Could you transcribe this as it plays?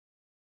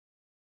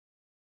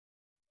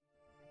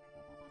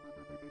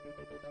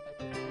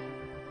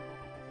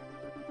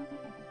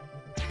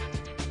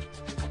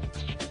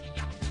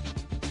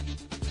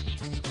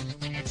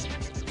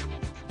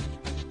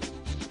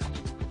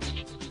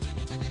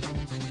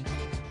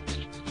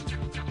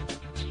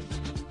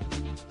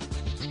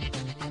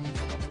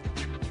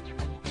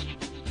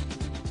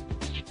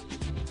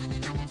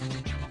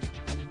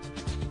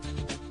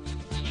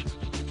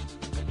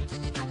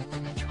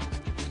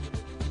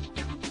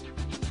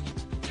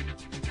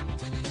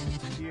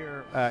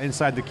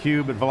inside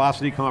theCUBE at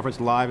Velocity Conference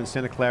live in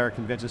Santa Clara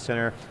Convention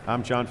Center.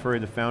 I'm John Furrier,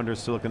 the founder of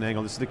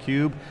SiliconANGLE. This is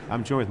theCUBE.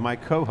 I'm joined with my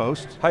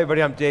co-host. Hi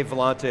everybody, I'm Dave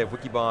Vellante of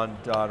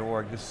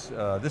wikibon.org. This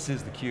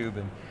is theCUBE,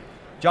 and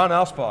John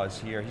Allspaw is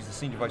here. He's the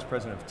Senior Vice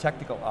President of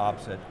Technical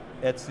Ops at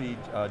Etsy.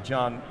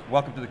 John,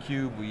 welcome to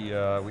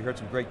theCUBE. We heard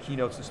some great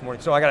keynotes this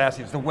morning. So I got to ask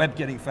you, is the web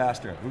getting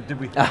faster? Did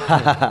we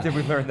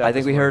learn that? I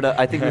think we heard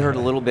a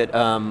little bit.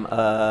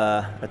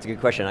 That's a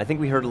good question. I think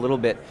we heard a little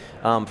bit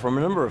from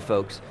a number of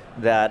folks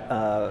that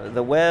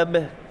the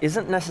web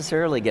isn't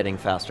necessarily getting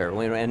faster,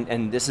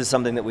 and this is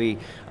something that we,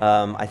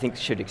 I think,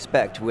 should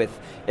expect with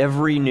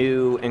every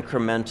new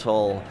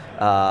incremental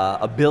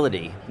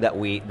ability that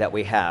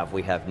we have.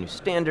 We have new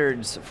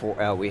standards,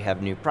 we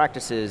have new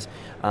practices.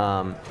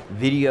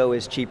 Video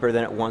is cheaper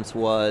than it once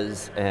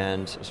was,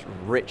 and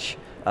rich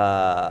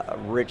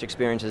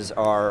experiences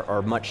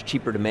are much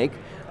cheaper to make.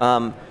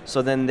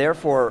 So then,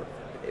 therefore,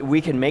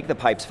 we can make the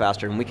pipes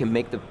faster and we can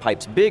make the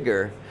pipes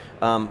bigger.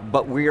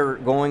 But we're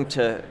going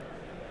to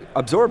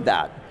absorb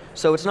that.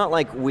 So it's not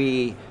like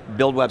we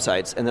build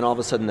websites and then all of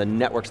a sudden the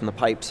networks and the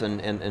pipes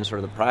and sort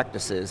of the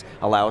practices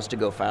allow us to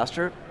go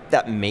faster.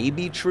 That may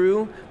be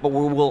true, but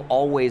we will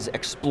always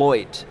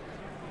exploit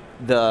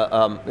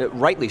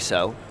rightly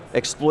so,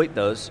 exploit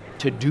those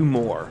to do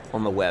more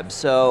on the web.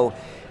 So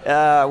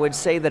I would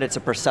say that it's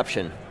a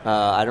perception.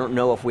 I don't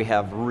know if we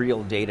have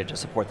real data to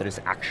support that it's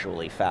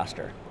actually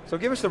faster. So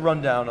give us the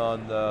rundown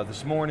on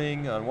this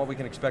morning, on what we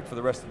can expect for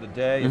the rest of the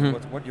day, and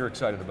what you're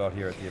excited about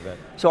here at the event.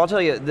 So I'll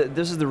tell you,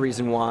 this is the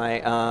reason why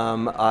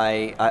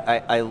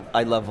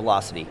I love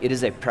Velocity. It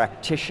is a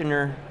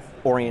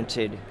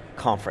practitioner-oriented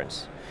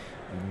conference.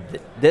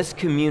 This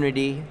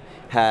community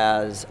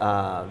has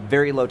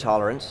very low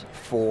tolerance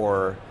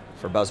for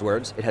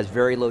buzzwords. It has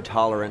very low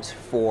tolerance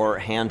for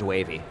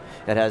hand-wavy.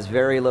 It has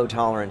very low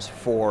tolerance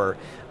for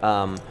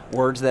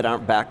words that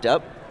aren't backed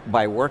up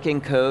by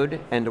working code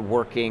and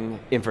working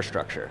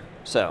infrastructure.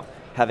 So,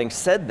 having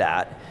said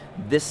that,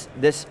 this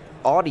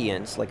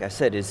audience, like I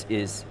said, is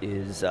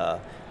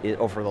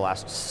over the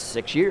last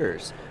 6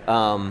 years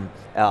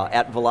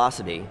at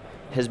Velocity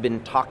has been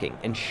talking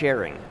and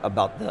sharing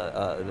about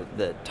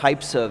the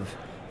types of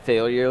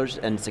failures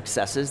and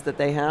successes that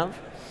they have,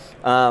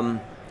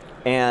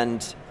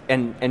 and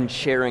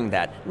sharing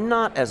that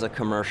not as a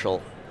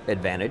commercial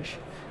advantage,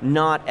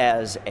 not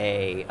as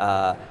a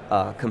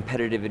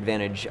competitive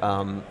advantage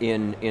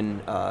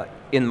in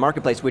the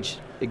marketplace, which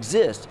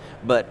exists,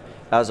 but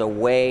as a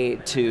way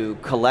to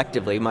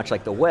collectively, much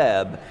like the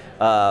web,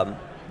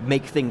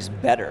 make things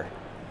better.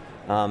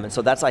 And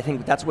so I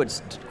think that's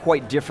what's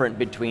quite different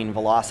between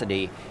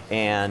Velocity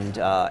and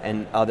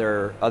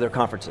other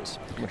conferences,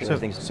 which are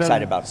things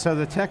excited about. So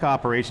the tech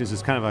operations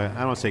is kind of I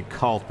don't want to say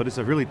cult, but it's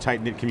a really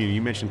tight-knit community.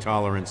 You mentioned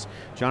tolerance.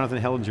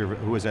 Jonathan Hellinger,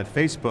 who was at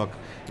Facebook,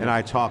 and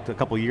I talked a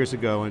couple years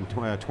ago in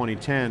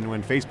 2010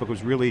 when Facebook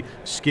was really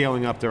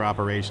scaling up their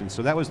operations.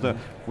 So that was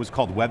was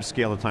called web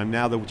scale at the time.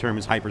 Now the term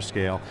is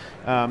hyperscale.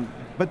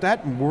 But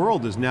that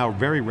world is now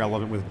very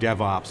relevant with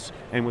DevOps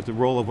and with the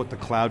role of what the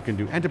cloud can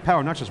do, and to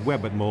power not just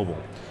web but mobile.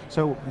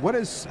 So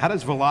how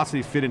does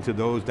Velocity fit into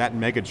that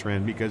mega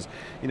trend? Because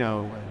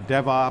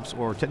DevOps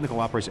or technical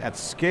operations at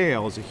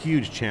scale is a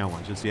huge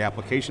challenge. It's the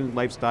application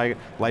lifetime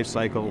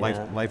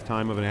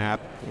of an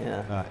app,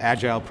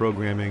 agile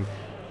programming.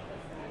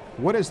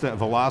 What is the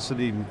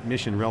Velocity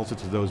mission relative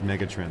to those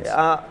mega trends?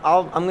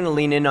 I'm going to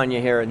lean in on you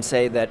here and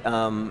say that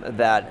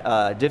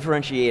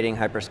differentiating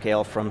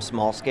hyperscale from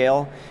small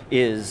scale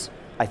is,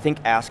 I think,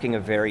 asking a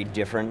very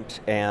different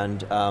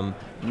and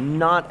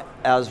not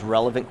as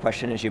relevant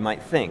question as you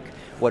might think.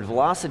 What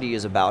Velocity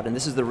is about, and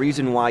this is the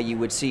reason why you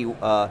would see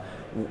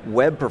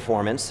web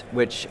performance,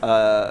 which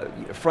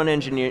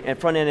front-end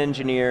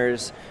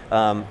engineers,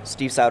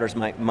 Steve Souders,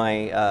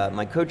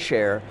 my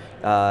co-chair,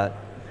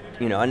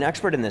 an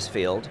expert in this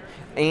field,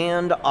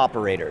 and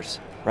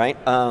operators, right?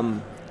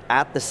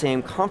 At the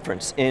same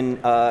conference.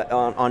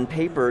 On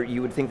paper,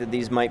 you would think that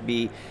these might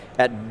be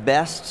at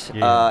best,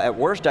 at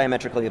worst,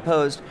 diametrically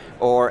opposed,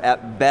 or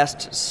at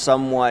best,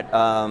 somewhat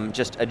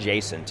just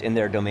adjacent in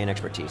their domain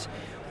expertise.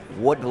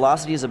 What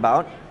Velocity is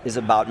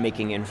about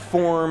making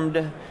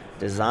informed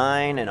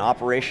design and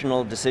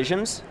operational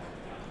decisions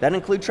that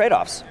include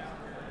trade-offs.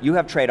 You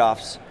have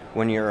trade-offs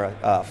when you're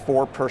a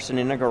 4-person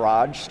in a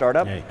garage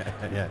startup,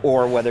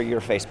 or whether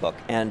you're Facebook.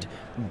 And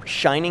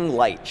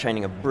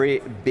shining a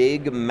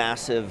big,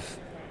 massive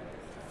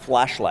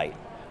flashlight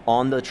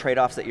on the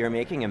trade-offs that you're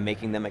making and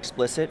making them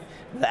explicit,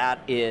 that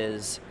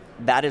is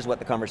what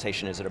the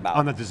conversation is about.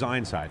 On the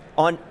design side.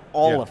 On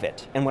all of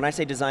it. And when I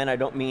say design, I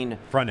don't mean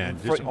front end,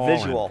 just all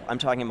visual. end. I'm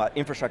talking about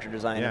infrastructure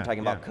design, I'm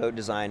talking about code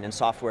design and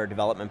software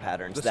development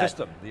patterns. The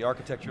system, the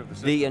architecture of the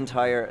system. The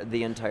entire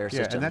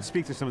system. And that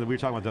speaks to some of the, we were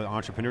talking about the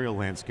entrepreneurial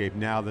landscape.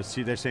 Now they're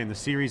saying the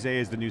Series A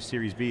is the new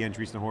Series B.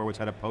 Andreessen Horowitz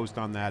had a post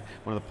on that.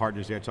 One of the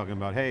partners there talking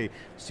about, hey,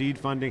 seed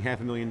funding,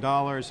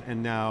 $500,000,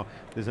 and now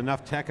there's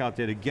enough tech out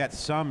there to get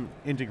some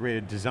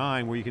integrated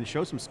design where you can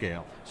show some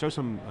scale, show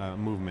some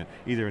movement,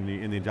 either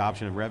in the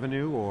adoption of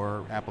revenue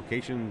or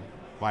application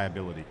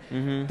viability.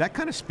 That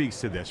kind of speaks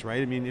to this,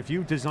 right? I mean, if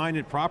you design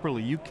it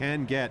properly, you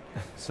can get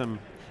some...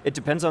 It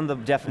depends on the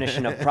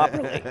definition of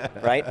properly,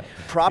 right?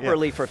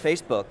 Properly for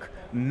Facebook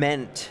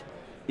meant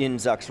in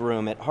Zuck's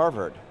room at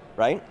Harvard,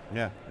 right?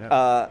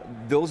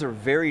 Those are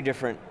very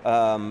different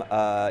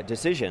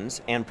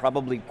decisions, and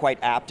probably quite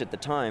apt at the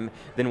time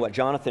than what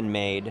Jonathan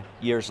made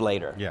years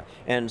later.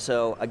 And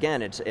so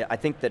again, I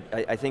think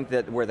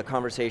that where the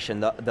conversation,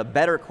 the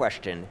better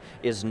question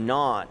is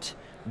not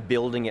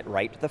building it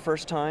right the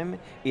first time.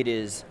 It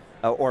is,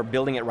 or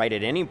building it right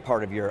at any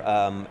part of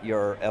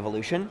your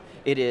evolution.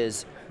 It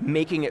is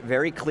making it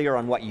very clear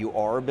on what you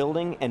are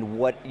building and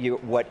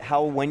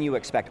when you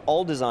expect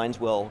all designs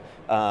will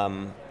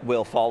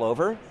fall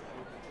over.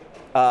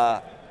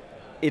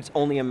 It's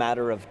only a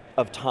matter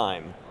of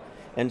time.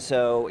 And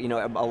so, you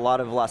know, a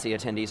lot of Velocity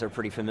attendees are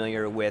pretty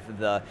familiar with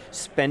the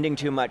spending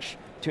too much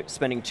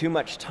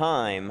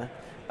time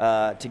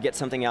to get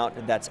something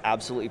out that's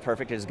absolutely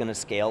perfect, is going to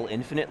scale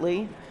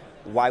infinitely.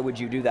 Why would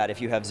you do that if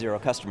you have 0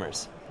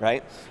 customers,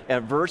 right?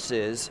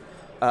 Versus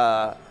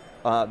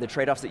the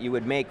trade-offs that you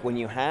would make when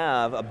you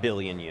have 1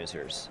 billion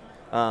users.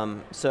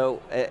 And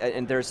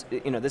there's,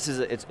 you know,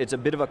 it's a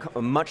bit of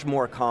a much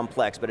more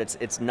complex, but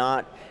it's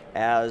not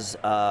as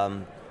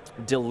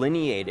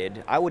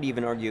delineated. I would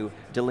even argue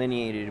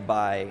delineated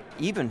by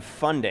even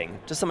funding.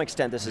 To some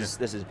extent, this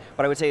is.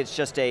 But I would say it's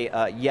just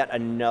a yet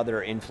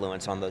another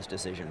influence on those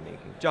decision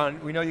making.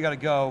 John, we know you got to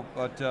go,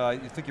 but I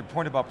think your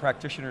point about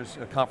practitioners,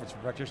 a conference for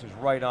practitioners,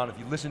 right on. If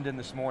you listened in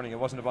this morning, it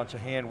wasn't a bunch of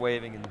hand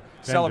waving and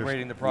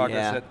celebrating the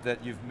progress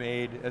that you've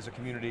made as a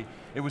community.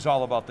 It was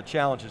all about the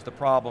challenges, the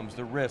problems,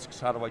 the risks,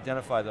 how to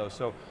identify those.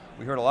 So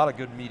we heard a lot of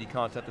good meaty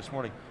content this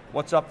morning.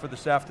 What's up for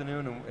this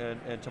afternoon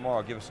and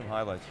tomorrow? Give us some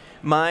highlights.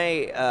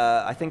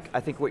 I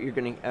think what you're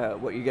going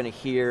to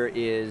hear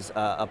is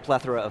a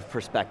plethora of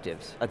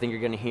perspectives. I think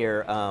you're going to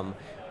hear,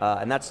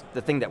 and that's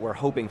the thing that we're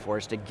hoping for,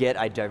 is to get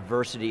a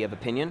diversity of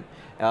opinion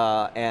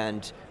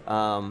and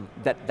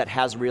that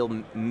has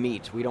real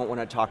meat. We don't want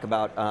to talk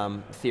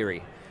about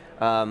theory.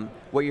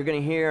 What you're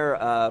going to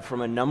hear from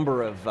a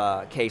number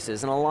of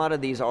cases, and a lot of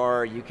these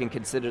you can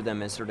consider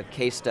them as sort of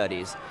case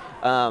studies.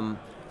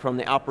 From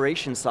the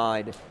operations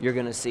side, you're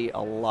going to see a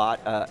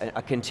lot,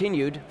 a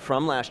continued,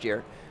 from last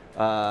year,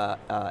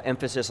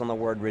 emphasis on the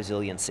word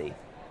resiliency.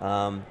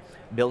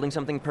 Building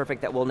something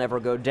perfect that will never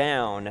go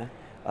down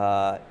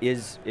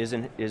is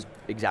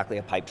exactly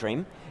a pipe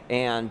dream.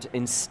 And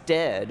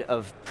instead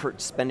of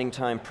spending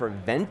time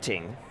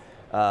preventing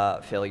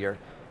failure,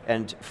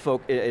 and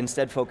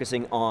instead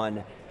focusing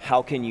on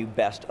how can you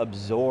best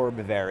absorb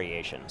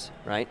variations,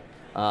 right?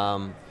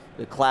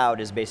 The cloud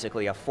is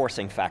basically a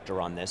forcing factor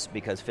on this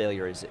because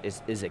failure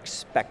is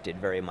expected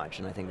very much,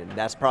 and I think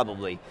that's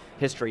probably,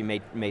 history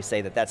may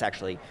say that that's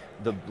actually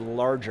the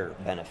larger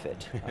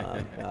benefit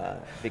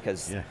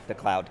because the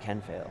cloud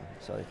can fail,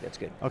 so that's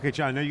good. Okay,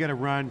 John, I know you got to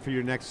run for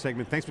your next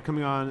segment. Thanks for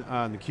coming on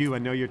theCUBE. I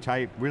know you're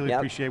tight, really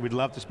appreciate it. We'd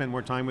love to spend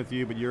more time with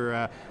you, but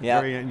you're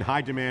very in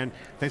high demand.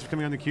 Thanks for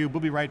coming on theCUBE. We'll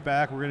be right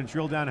back. We're going to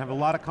drill down and have a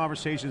lot of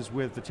conversations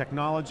with the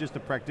technologists, the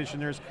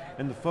practitioners,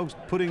 and the folks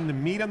putting the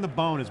meat on the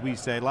bone, as we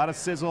say. A lot of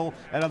sizzle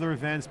at other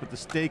events, but the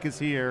steak is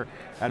here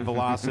at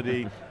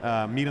Velocity.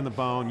 Meat on the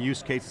bone,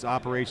 use cases,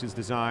 operations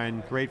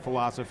design, great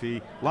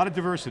philosophy, a lot of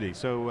diversity.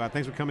 So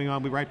thanks for coming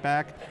on. We'll be right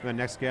back with our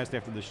next guest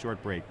after this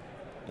short break.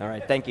 All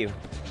right, thank you.